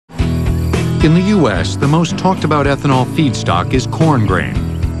In the U.S., the most talked about ethanol feedstock is corn grain.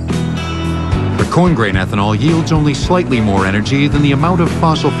 But corn grain ethanol yields only slightly more energy than the amount of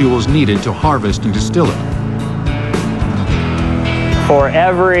fossil fuels needed to harvest and distill it. For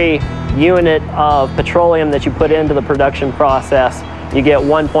every unit of petroleum that you put into the production process, you get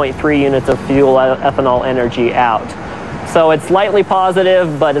 1.3 units of fuel ethanol energy out. So it's slightly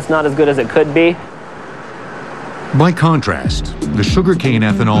positive, but it's not as good as it could be. By contrast, the sugarcane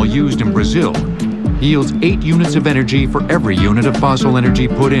ethanol used in Brazil yields 8 units of energy for every unit of fossil energy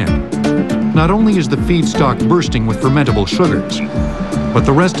put in. Not only is the feedstock bursting with fermentable sugars, but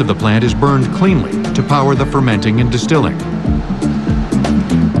the rest of the plant is burned cleanly to power the fermenting and distilling.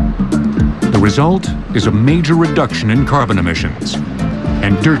 The result is a major reduction in carbon emissions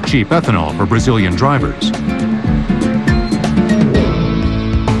and dirt-cheap ethanol for Brazilian drivers.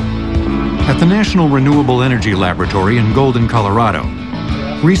 At the National Renewable Energy Laboratory in Golden, Colorado,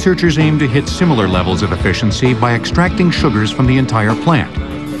 researchers aim to hit similar levels of efficiency by extracting sugars from the entire plant,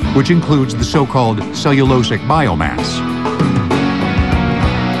 which includes the so-called cellulosic biomass.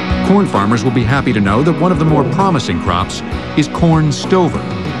 Corn farmers will be happy to know that one of the more promising crops is corn stover.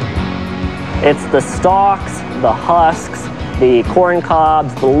 It's the stalks, the husks, the corn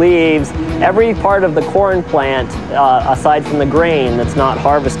cobs, the leaves, every part of the corn plant, aside from the grain that's not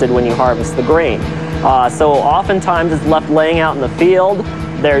harvested when you harvest the grain. So oftentimes it's left laying out in the field.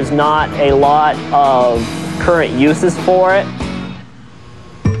 There's not a lot of current uses for it.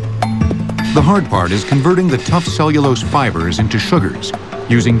 The hard part is converting the tough cellulose fibers into sugars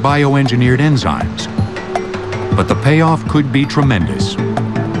using bioengineered enzymes. But the payoff could be tremendous.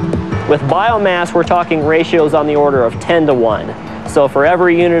 With biomass, we're talking ratios on the order of 10 to 1. So for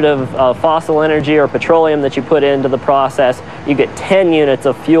every unit of fossil energy or petroleum that you put into the process, you get 10 units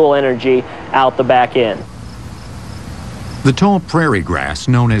of fuel energy out the back end. The tall prairie grass,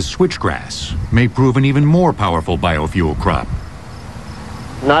 known as switchgrass, may prove an even more powerful biofuel crop.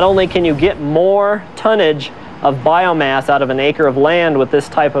 Not only can you get more tonnage of biomass out of an acre of land with this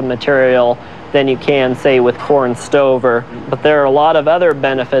type of material than you can, say, with corn stover, but there are a lot of other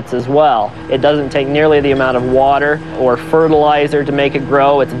benefits as well. It doesn't take nearly the amount of water or fertilizer to make it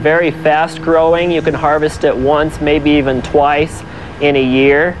grow. It's very fast growing. You can harvest it once, maybe even twice in a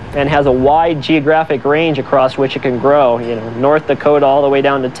year, and has a wide geographic range across which it can grow. You know, North Dakota all the way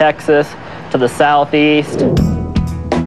down to Texas, to the southeast.